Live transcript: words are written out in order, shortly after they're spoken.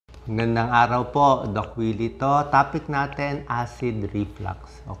Magandang araw po, Doc Willie to. Topic natin, acid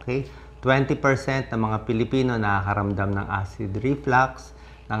reflux. Okay? 20% ng mga Pilipino nakakaramdam ng acid reflux,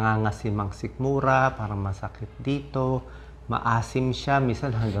 nangangasimang sikmura, parang masakit dito, maasim siya,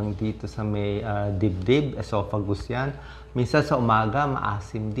 minsan hanggang dito sa may dibdib, esophagus yan. Minsan sa umaga,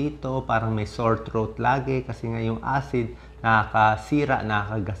 maasim dito, parang may sore throat lagi kasi nga yung acid nakakasira,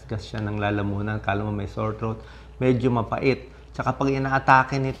 nakakagasgas siya ng lalamunan. Kala mo may sore throat, medyo mapait. Tsaka pag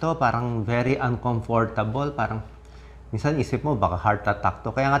ina-atake nito, parang very uncomfortable. Parang minsan isip mo, baka heart attack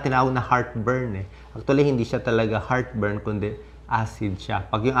to. Kaya nga tinawag na heartburn eh. Actually, hindi siya talaga heartburn, kundi acid siya.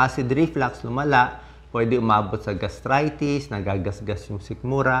 Pag yung acid reflux lumala, pwede umabot sa gastritis, nagagasgas yung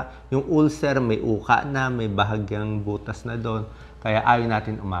sikmura. Yung ulcer, may uka na, may bahagyang butas na doon. Kaya ayaw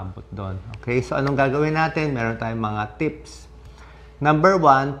natin umabot doon. Okay, so anong gagawin natin? Meron tayong mga tips. Number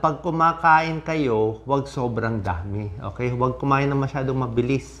 1, pag kumakain kayo, huwag sobrang dami. Okay? Huwag kumain na masyadong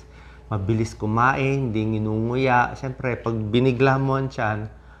mabilis. Mabilis kumain, hindi nginunguya. Siyempre, pag binigla mo ang tiyan,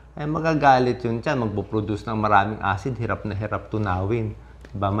 eh magagalit yung tiyan. Magpo-produce ng maraming acid, hirap na hirap tunawin.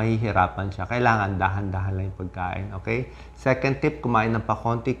 Diba? Mahihirapan siya. Kailangan dahan-dahan lang yung pagkain. Okay? Second tip, kumain ng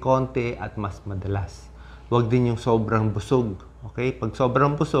pakonti-konti at mas madalas. Huwag din yung sobrang busog. Okay? Pag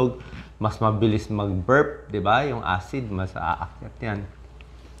sobrang busog, mas mabilis mag-burp, di ba? Yung acid, mas aakyat yan.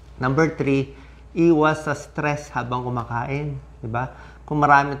 Number 3, iwas sa stress habang kumakain, di ba? Kung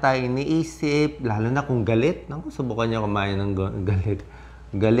marami tayong iniisip, lalo na kung galit, naku, subukan niyo kumain ng galit.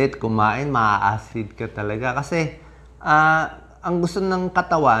 Galit, kumain, maa-acid ka talaga. Kasi, ang gusto ng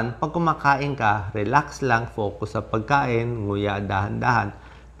katawan, pag kumakain ka, relax lang, focus sa pagkain, nguya dahan-dahan,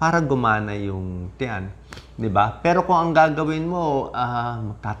 para gumana yung tiyan. Diba? Pero kung ang gagawin mo,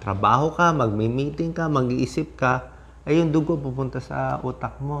 magtatrabaho ka, magmi-meeting ka, mag-iisip ka, ay yung dugo pupunta sa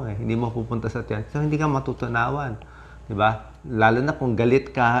utak mo eh. Hindi mo pupunta sa tiyan. So, hindi ka matutunawan. Diba? Lalo na kung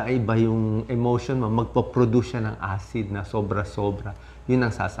galit ka, ay iba yung emotion mo, magpo-produce siya ng acid na sobra-sobra. Yun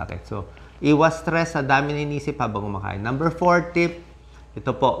ang sasakit. So, iwas stress sa dami na inisip habang kumakain. Number 4 tip,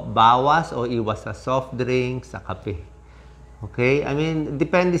 ito po, bawas o iwas sa soft drinks, sa kape. Okay? I mean,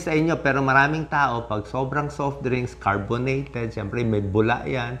 depende sa inyo. Pero maraming tao, pag sobrang soft drinks, carbonated, siyempre may bula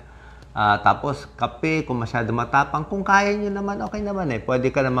yan. Tapos, kape, kung masyado matapang, kung kaya nyo naman, okay naman eh.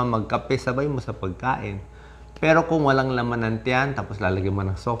 Pwede ka naman magkape, sabay mo sa pagkain. Pero kung walang laman ng tiyan, tapos lalagyan mo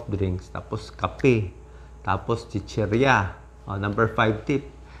ng soft drinks, tapos kape, tapos chichirya. Number 5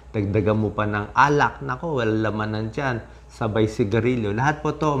 tip, dagdagan mo pa ng alak. Nako, walang laman ng tiyan, sabay sigarilyo. Lahat po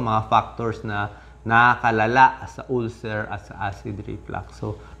to mga factors na nakakalala sa ulcer at sa acid reflux.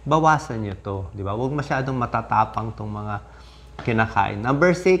 So, bawasan nyo to. Di ba? Huwag masyadong matatapang tong mga kinakain.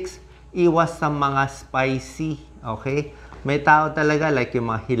 Number 6, iwas sa mga spicy. Okay? May tao talaga like yung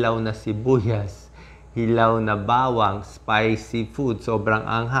mga hilaw na sibuyas, hilaw na bawang, spicy food, sobrang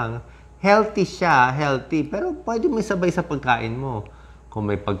anghang. Healthy siya, healthy. Pero pwede mo sabay sa pagkain mo. Kung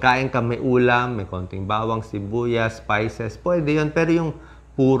may pagkain ka, may ulam, may konting bawang, sibuyas, spices, pwede yun. Pero yung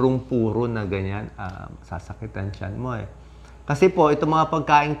purong-puro na ganyan, sasakitan siyan mo eh. Kasi po, itong mga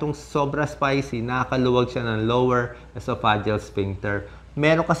pagkain itong sobra spicy, nakakaluwag siya ng lower esophageal sphincter.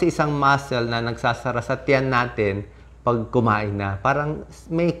 Meron kasi isang muscle na nagsasara sa tiyan natin pag kumain na. Parang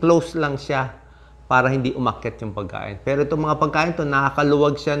may close lang siya para hindi umakyat yung pagkain. Pero itong mga pagkain ito,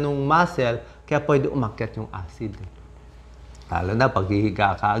 nakakaluwag siya ng muscle, kaya pwede umakyat yung acid. Lalo na, pag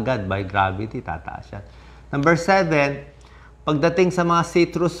hihiga ka agad, by gravity, tataas yan. Number 7, pagdating sa mga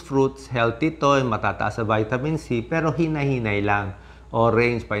citrus fruits, healthy to, matataas sa vitamin C, pero hinay-hinay lang.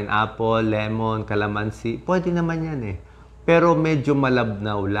 Orange, pineapple, lemon, calamansi, pwede naman yan eh. Pero medyo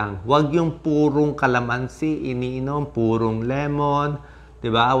malabnaw lang. Huwag yung purong calamansi, iniinom, purong lemon,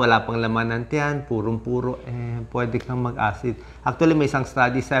 diba? Wala pang laman ng tiyan, purong-puro, pwede kang mag-acid. Actually, may isang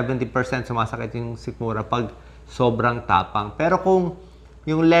study, 70% sumasakit yung sikmura pag sobrang tapang. Pero kung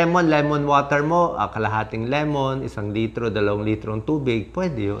yung lemon water mo, kalahating lemon, 1 litro, 2 litrong tubig,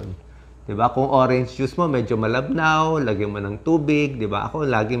 pwede yun. Diba? Kung orange juice mo, medyo malabnaw, lagyan mo ng tubig, diba? Ako,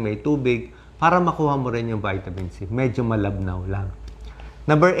 lagi may tubig para makuha mo rin yung vitamin C. Medyo malabnaw lang.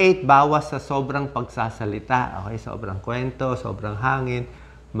 Number 8, bawas sa sobrang pagsasalita. Okay, sobrang kwento, sobrang hangin,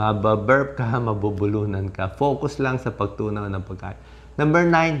 mababurp ka, mabubulunan ka. Focus lang sa pagtunaw ng pagkain. Number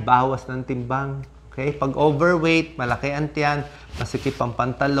 9, bawas ng timbang. Okay? Pag overweight, malaki ang tiyan, masikip ang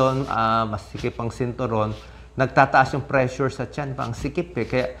pantalon, masikip ang sinturon, nagtataas yung pressure sa tiyan, pang sikip eh,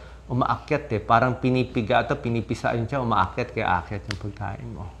 kaya umaakyat eh. Parang pinipiga ito, pinipisa yun siya, umaakyat, kaya aakyat yung pagkain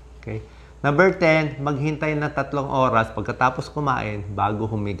mo. Okay? Number 10, maghintay na 3 oras pagkatapos kumain bago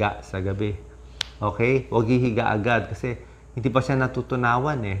humiga sa gabi. Okay? Huwag hihiga agad kasi hindi pa siya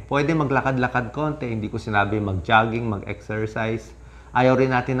natutunawan eh. Pwede maglakad-lakad konti, hindi ko sinabi mag-jogging, mag-exercise. Ayaw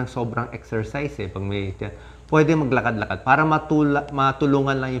rin natin ng sobrang exercise eh. Pag may tiyan, pwede maglakad-lakad para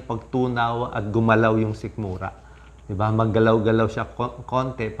matulungan lang yung pagtunaw at gumalaw yung sikmura. Diba? Maggalaw-galaw siya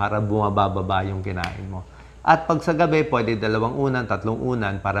konti para bumababa yung kinain mo. At pag sa gabi, pwede 2 unan, 3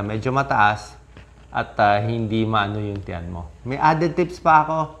 unan para medyo mataas at hindi maano yung tiyan mo. May added tips pa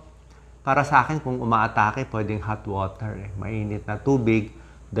ako. Para sa akin, kung umaatake, pwedeng hot water. Mainit na tubig,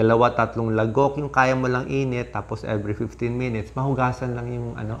 2-3 lagok yung kaya mo lang init, tapos every 15 minutes, mahugasan lang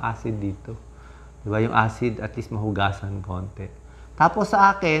yung acid dito. Diba? Yung acid, at least mahugasan konti. Tapos sa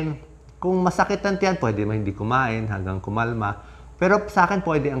akin, kung masakit ang tiyan, pwede mo hindi kumain hanggang kumalma. Pero sa akin,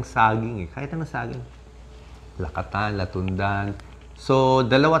 pwede ang saging eh. Kahit ang saging. Lakatan, latundan. So,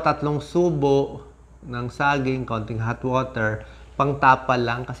 2-3 subo ng saging, konting hot water, pangtapal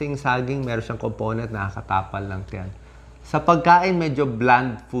lang. Kasi yung saging, meron siyang component na nakakatapal lang tiyan. Sa pagkain, medyo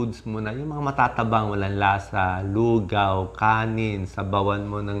bland foods muna. Yung mga matatabang, walang lasa, lugaw, kanin, sabawan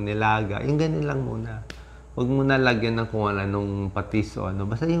mo ng nilaga. Yung ganun lang muna. Huwag mo na lagyan ng kung anong patis o ano.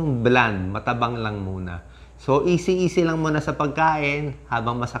 Basta yung bland, matabang lang muna. So, easy-easy lang muna sa pagkain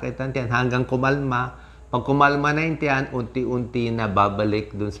habang masakit ang tiyan hanggang kumalma. Pag kumalma na yung tiyan, unti-unti na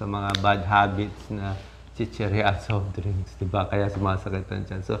babalik dun sa mga bad habits na chichirya at soft drinks. Diba? Kaya sumasakit ang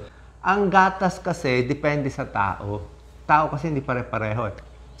tiyan. So, ang gatas kasi, depende sa tao. Tao kasi hindi pare-pareho.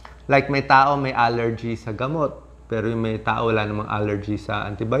 Like may tao may allergy sa gamot, pero yung may tao wala namang allergy sa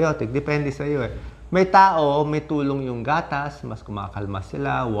antibiotic. Depende sa iyo eh. May tao may tulong yung gatas, mas kumakalma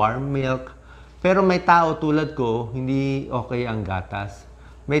sila, warm milk. Pero may tao tulad ko, hindi okay ang gatas.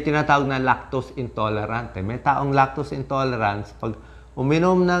 May tinatawag na lactose intolerant. May taong lactose intolerance, pag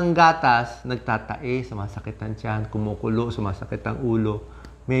uminom ng gatas, nagtatae, sumasakit ang tiyan, kumukulo, sumasakit ang ulo.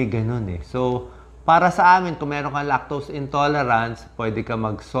 May ganun eh. So, para sa amin, kung meron kang lactose intolerance, pwede ka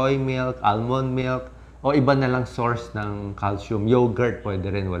mag-soy milk, almond milk, o iba na lang source ng calcium. Yogurt,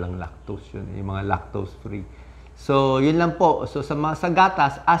 pwede rin, walang lactose yun. Yung mga lactose-free. So, yun lang po. So, sa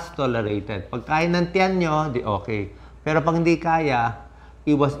gatas, as tolerated. Pag kaya ng tiyan nyo, di okay. Pero pag hindi kaya,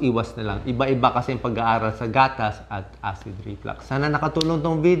 iwas-iwas na lang. Iba-iba kasi yung pag-aaral sa gatas at acid reflux. Sana nakatulong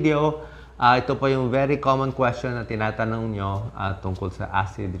tong video. Ito po yung very common question na tinatanong nyo tungkol sa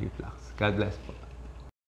acid reflux. God bless po.